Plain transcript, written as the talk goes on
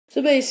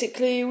So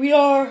basically, we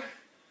are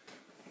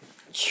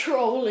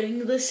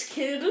trolling this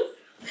kid.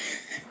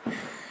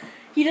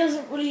 He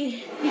doesn't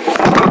really...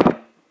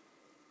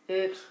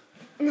 Oops.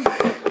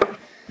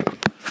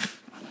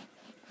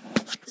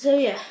 So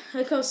yeah,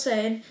 like I was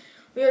saying,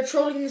 we are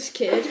trolling this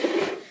kid,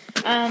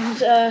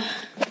 and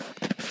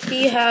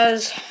he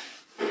has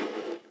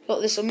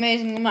got this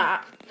amazing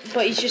map,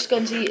 but he's just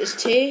gone to eat his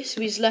tea,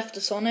 so he's left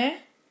us on here.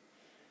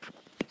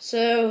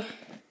 So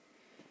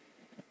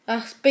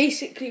that's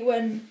basically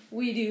when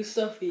we do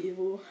stuff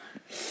evil.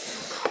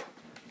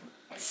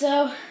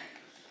 So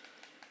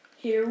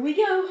here we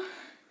go.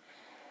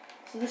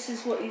 So this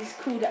is what he's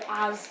called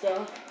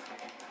Asda.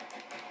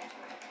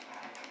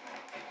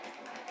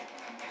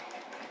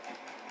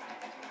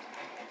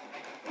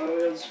 Are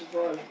we on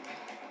survival?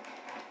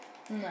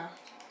 No.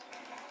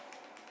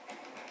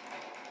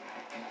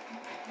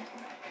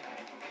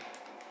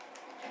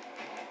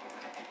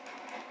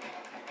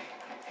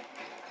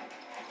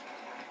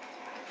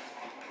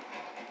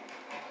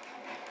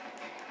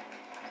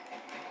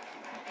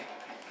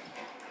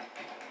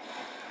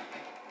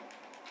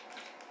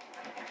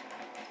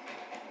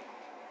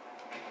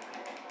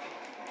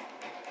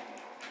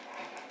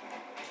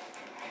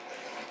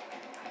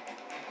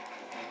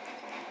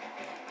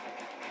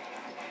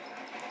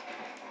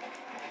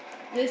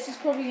 This is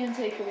probably going to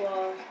take a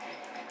while.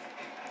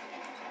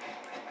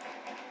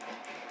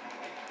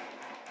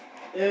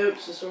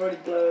 Oops, it's already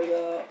blowing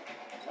up.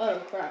 Oh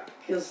crap.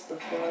 Because the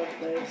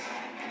fireplace.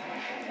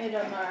 It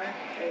don't matter.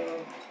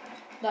 Oh.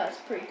 That's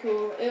pretty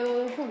cool.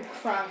 It'll probably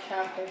crash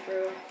halfway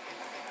through.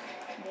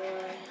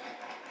 No.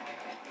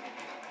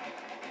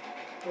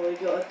 Well, we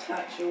got to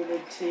attach all the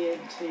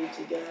TNT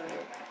together.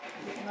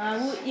 Nah,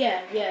 well,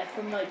 yeah,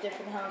 from like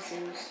different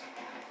houses.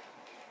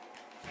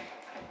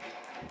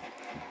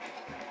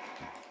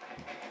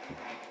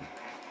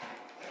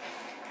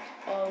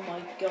 Oh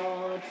my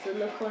god, the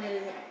look on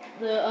his,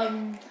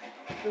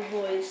 the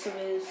voice of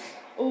his,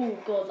 oh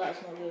god,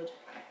 that's not good.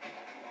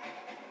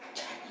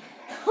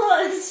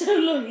 Oh, that's so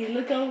lucky,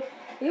 look how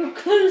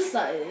close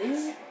that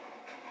is.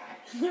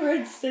 The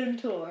redstone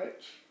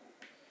torch.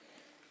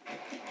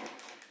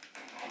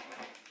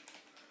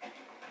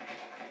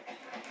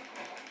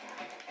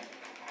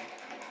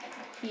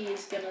 He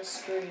is gonna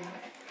scream.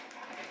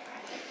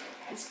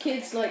 This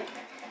kid's like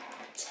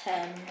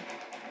 10.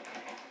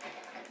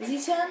 Is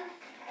he 10?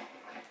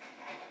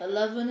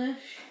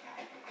 11-ish,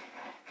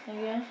 I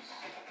guess.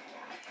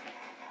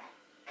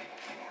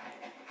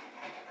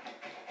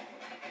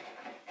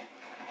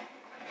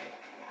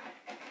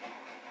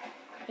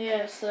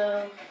 Yeah,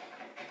 so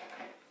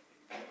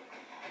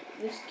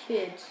this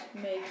kid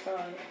may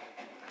cry.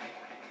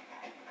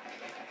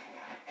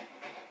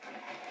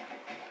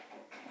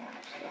 Oh,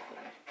 stop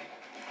it.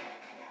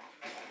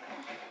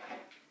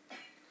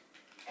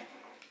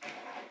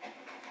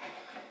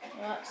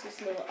 That's this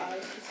little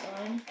eyes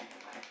design.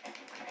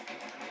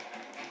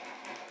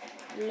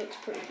 It looks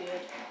pretty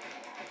good.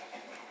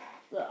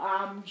 But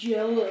I'm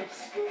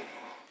jealous.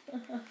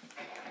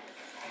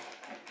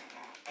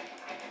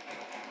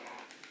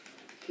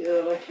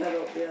 God, I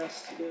cannot be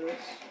asked to do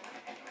this.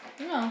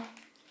 No.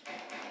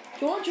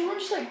 Do you want to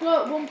just like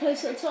blow up one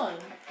place at a time?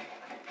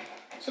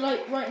 So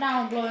like right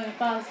now I'm blowing up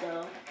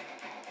Asda.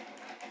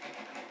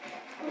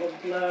 I'm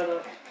blowing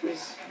up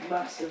this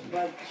massive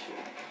mansion.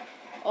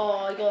 Oh,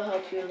 I gotta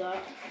help you with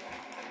that.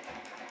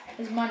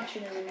 His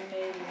mansion is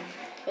amazing.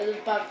 But the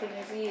bad thing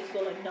is he's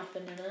got like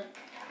nothing in it.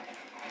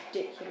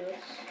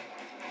 Ridiculous.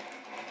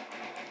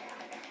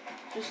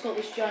 Just got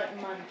this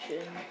giant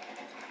mansion.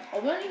 I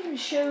haven't even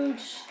showed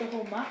the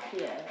whole map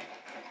yet.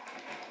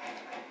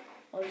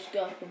 I'll just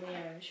go up in the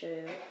air and show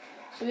you.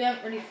 So we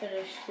haven't really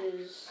finished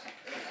his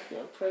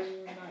little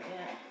prison and that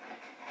yet.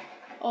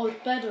 Oh,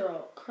 it's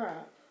bedrock.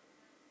 Crap.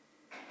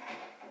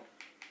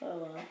 Oh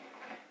well.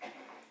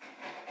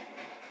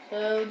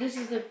 So this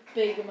is the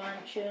big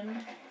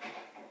mansion.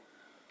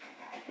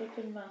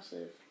 Flipping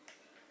massive.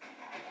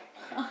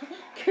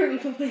 Curry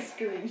on my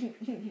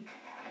screen.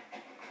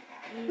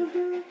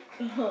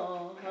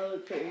 Oh, that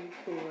looked pretty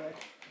cool, right?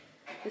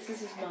 This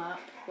is his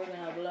map. We're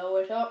gonna blow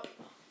it up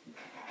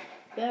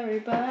very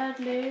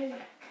badly.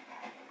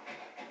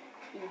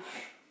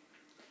 Oof.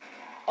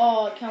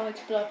 Oh, I can't wait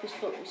to blow up his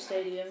football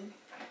stadium.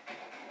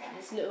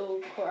 This little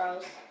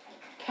courthouse.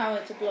 Can't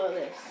wait to blow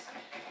this.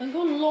 Look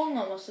how long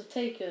that must have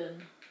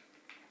taken.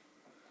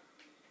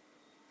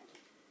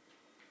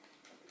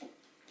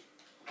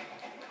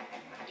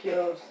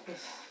 God,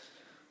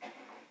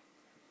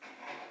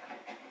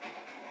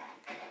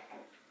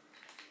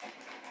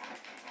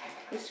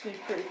 This would be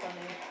pretty funny.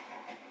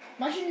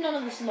 Imagine none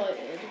of this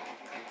lighted.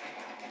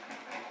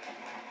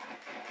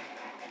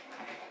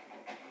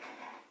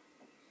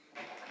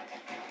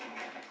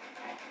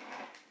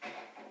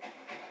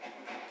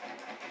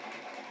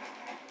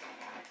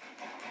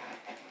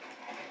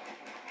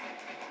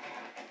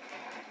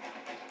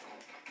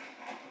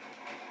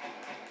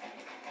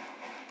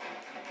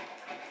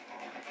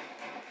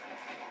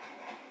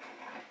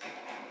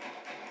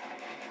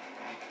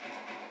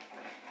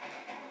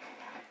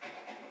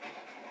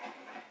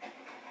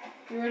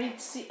 You ready to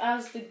see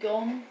as the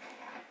gun?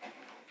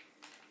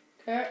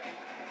 Kurt?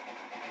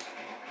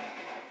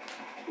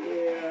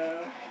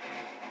 Yeah.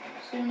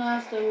 Soon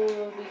as the war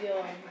will be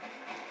gone.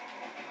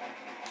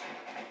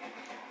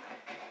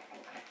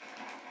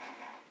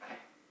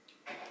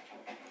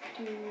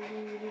 Do, do,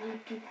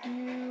 do, do,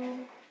 do.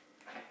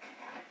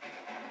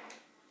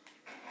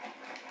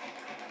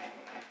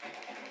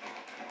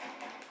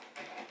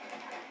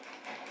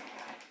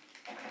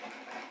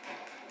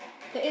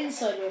 The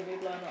inside won't be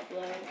blown up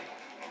though,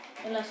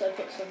 unless I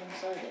put some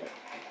inside it.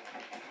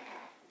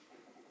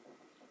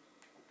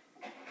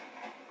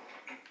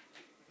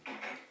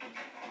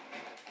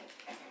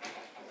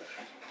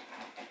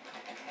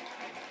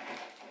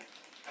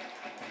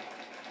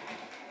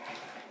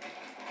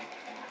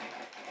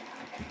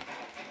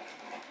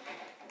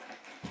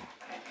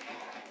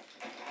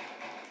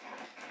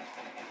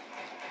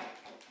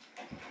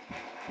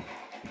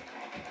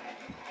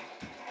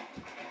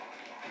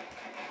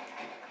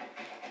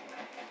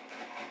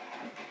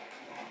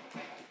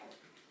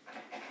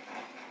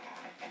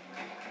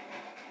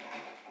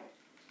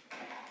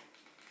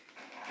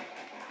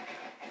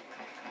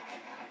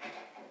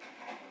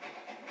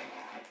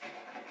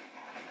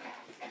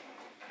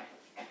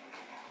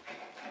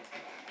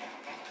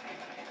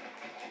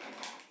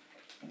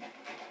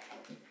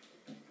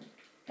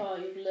 Oh,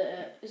 you've lit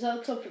it. Is that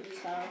the top of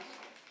this house?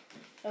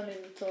 Only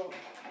the top.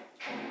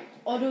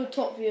 I'll do a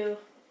top view.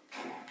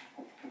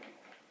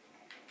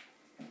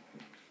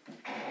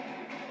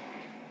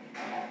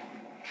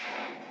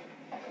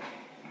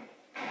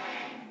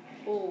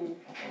 Oh.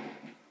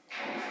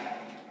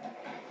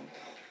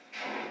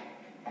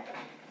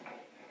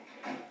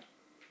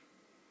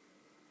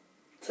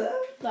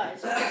 That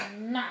is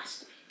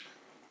nasty.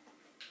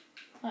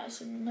 That is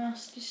some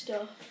nasty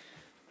stuff.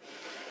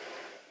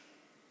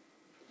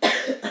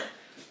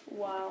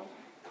 Wow.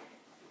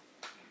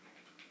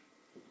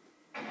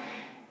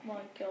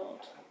 My god.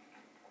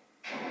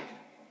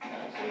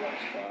 That is a lot of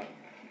stuff.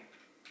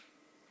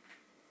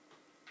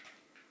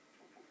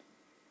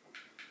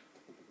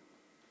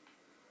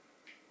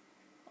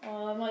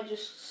 Oh, I might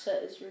just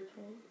set his roof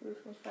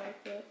on fire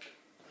quick.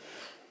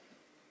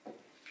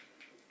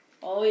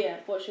 Oh yeah,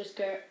 watch this,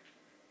 Kurt.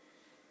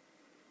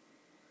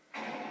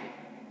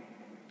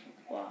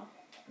 Wow.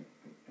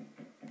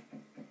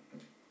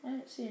 I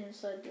haven't seen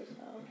inside this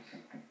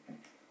house.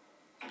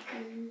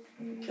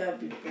 Can't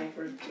be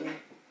bothered to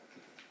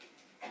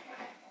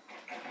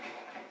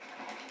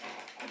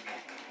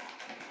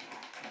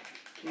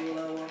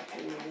blow up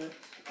all of this.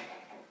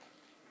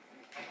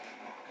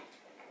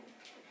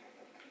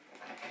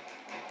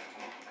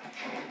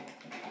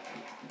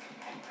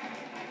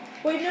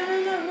 Wait,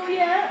 no, not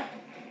yet.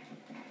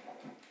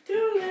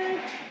 Too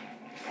late.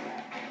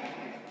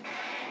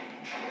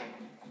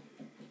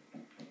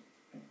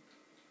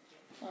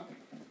 Oh.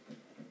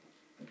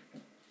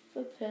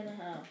 Flipping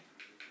hell.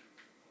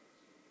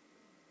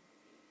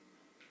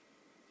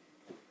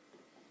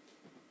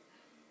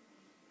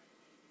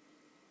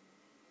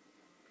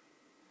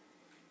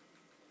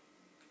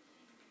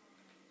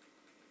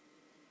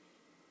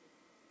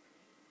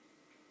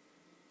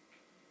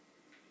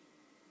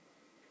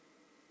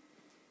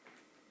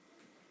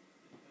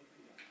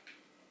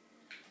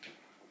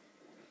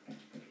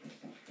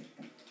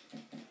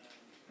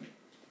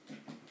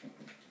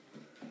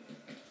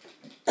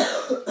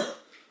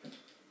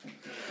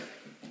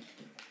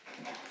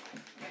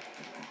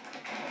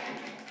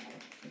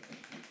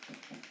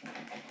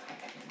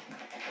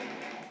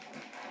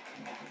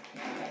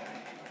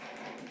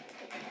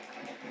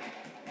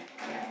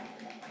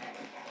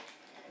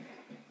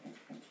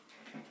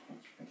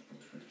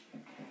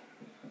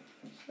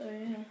 So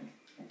yeah.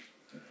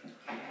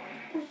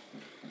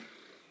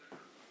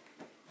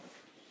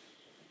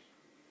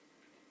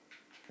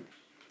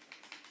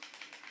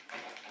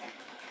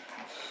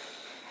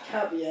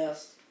 Can't be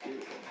asked to do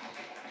this.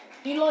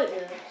 You like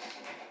this?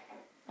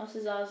 That's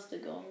his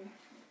Asda gone.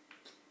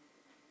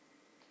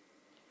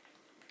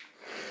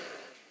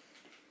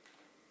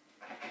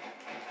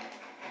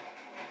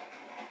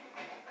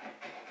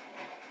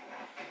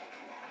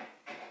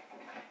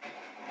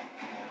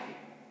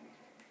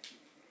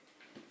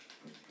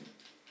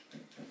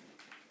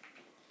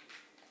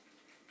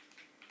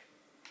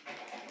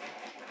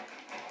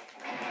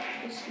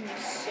 This is gonna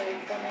be so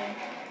funny.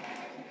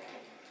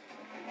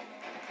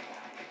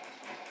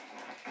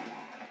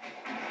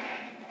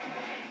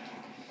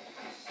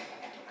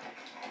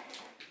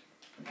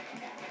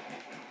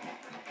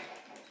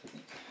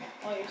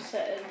 Oh, you're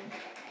setting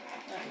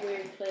that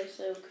weird place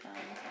so calm.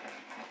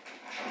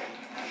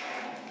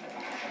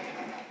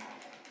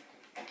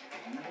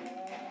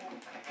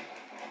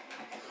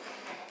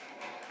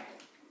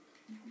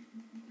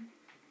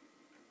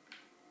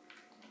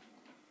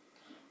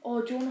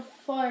 Oh, do you want to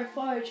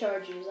fire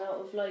charges out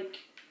of like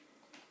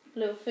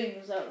little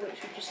things that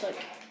which would just like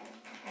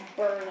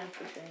burn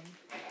everything?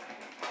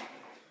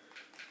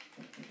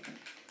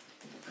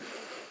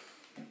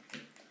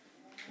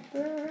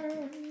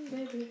 Burn,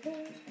 baby,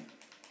 burn.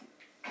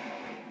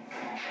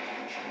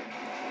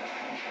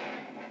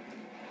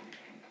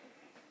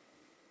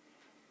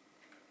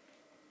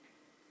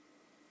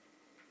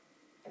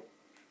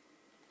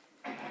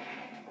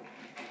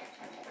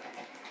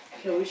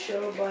 Can we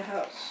show my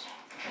house?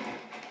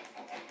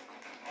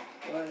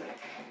 My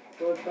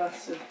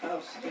massive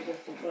house does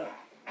everything well.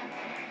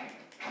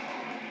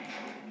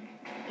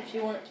 If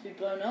you want it to be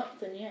blown up,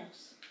 then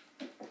yes.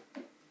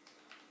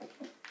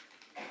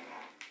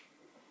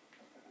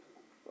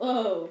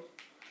 Whoa.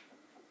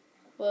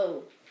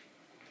 Whoa.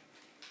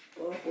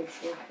 Awful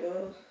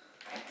shotgun.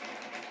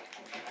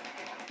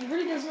 It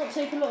really does not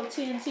take a lot of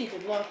TNT to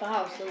blow up a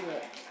house, does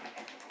it?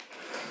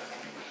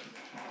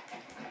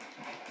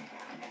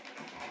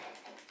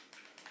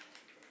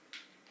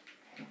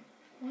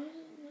 Why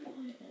isn't the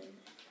light in?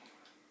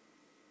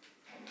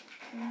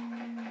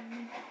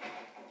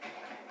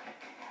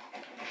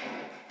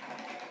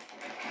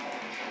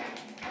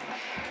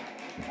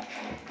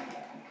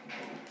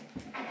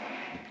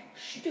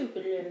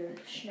 Stupid little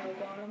snow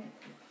golem.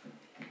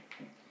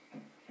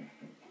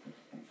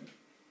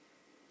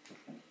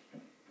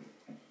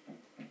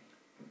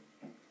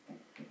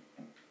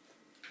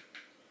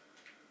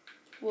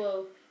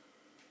 Whoa.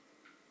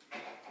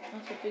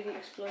 That's a big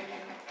explosion.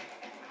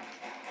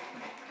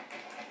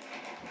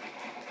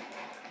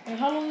 And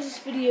how long has this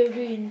video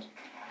been?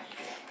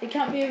 It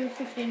can't be over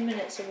 15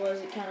 minutes, otherwise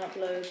it can't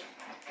upload.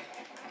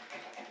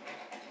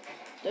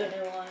 Don't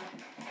know why.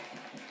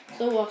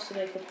 So we'll have to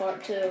make a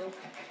part 2.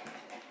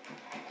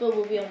 But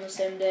we'll be on the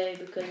same day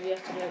because we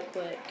have to do it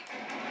quick.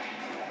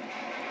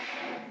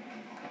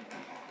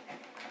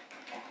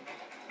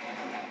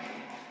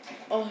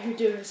 Oh, you're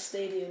doing a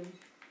stadium.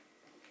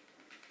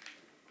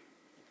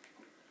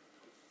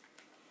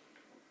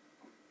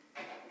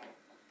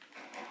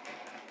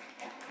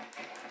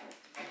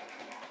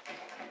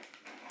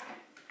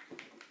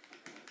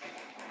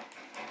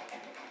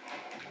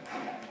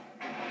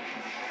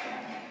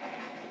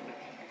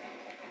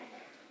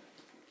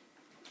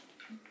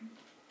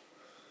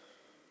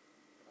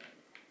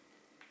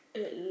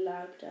 It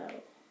lagged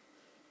out.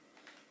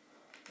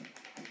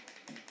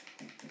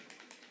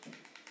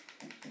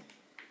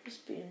 It's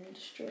being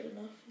destroyed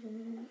enough for the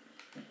moment.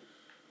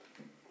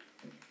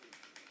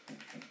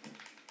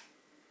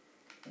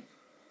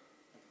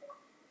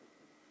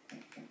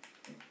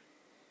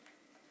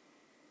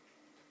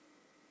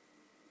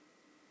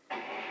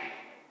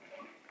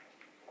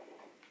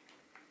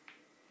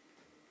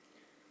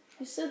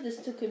 He said this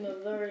took him a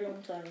very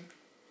long time.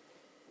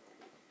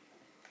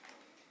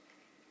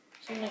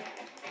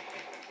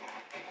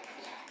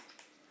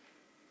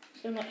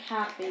 Something like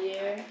half a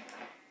year.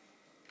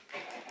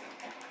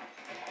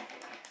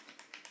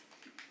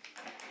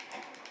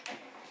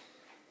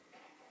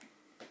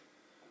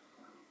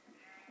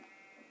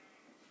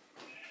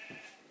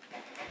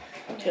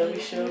 Can we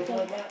show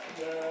my map?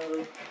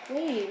 No.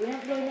 Wait, we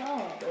haven't blown it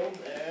up. Go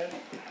there.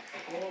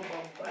 Go on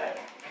my back.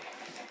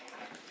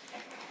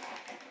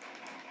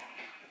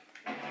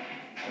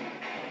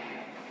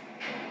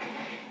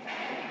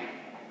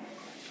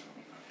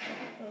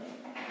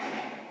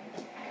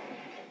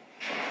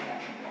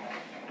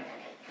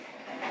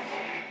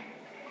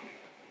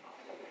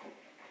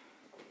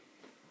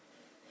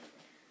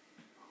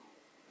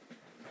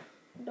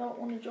 Don't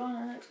want to join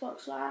an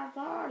Xbox Live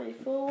party,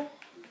 fool.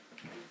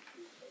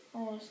 I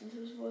want to listen to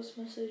his voice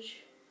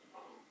message.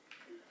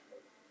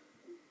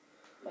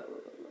 Wait.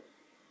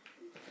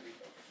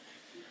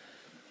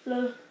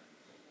 Hello.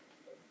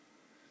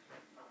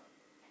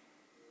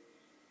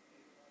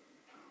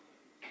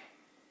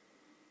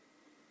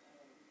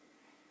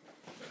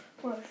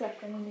 Wait a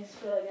second, I need to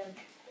go again.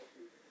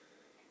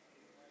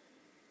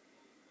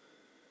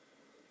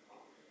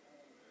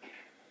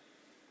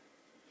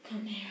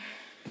 Come here.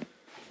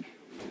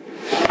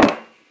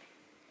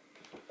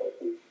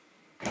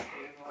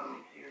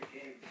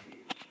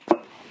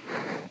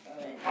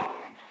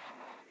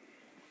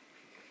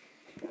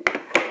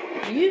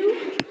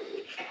 You?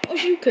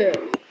 What you care?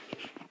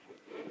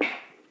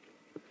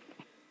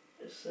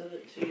 Just send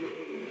it to you.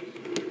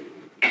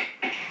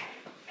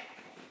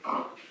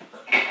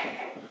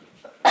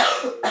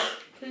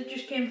 It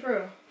just came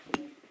through.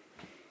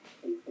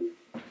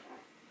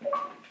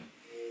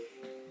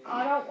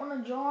 I don't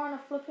want to join a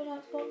flipping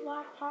Xbox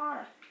Live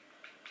party.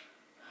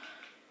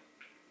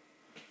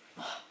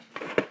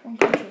 One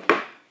control.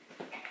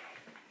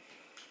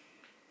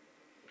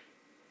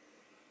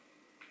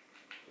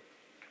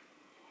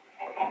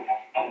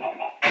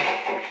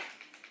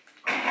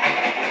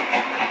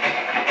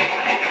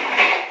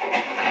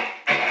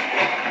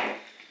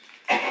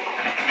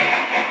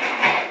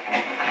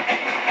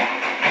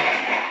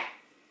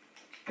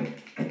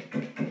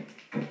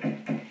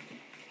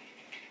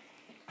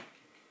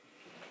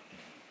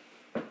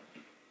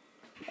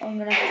 I'm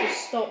gonna have to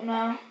stop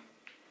now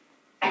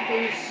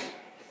because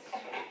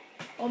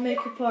I'll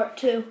make a part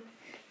 2.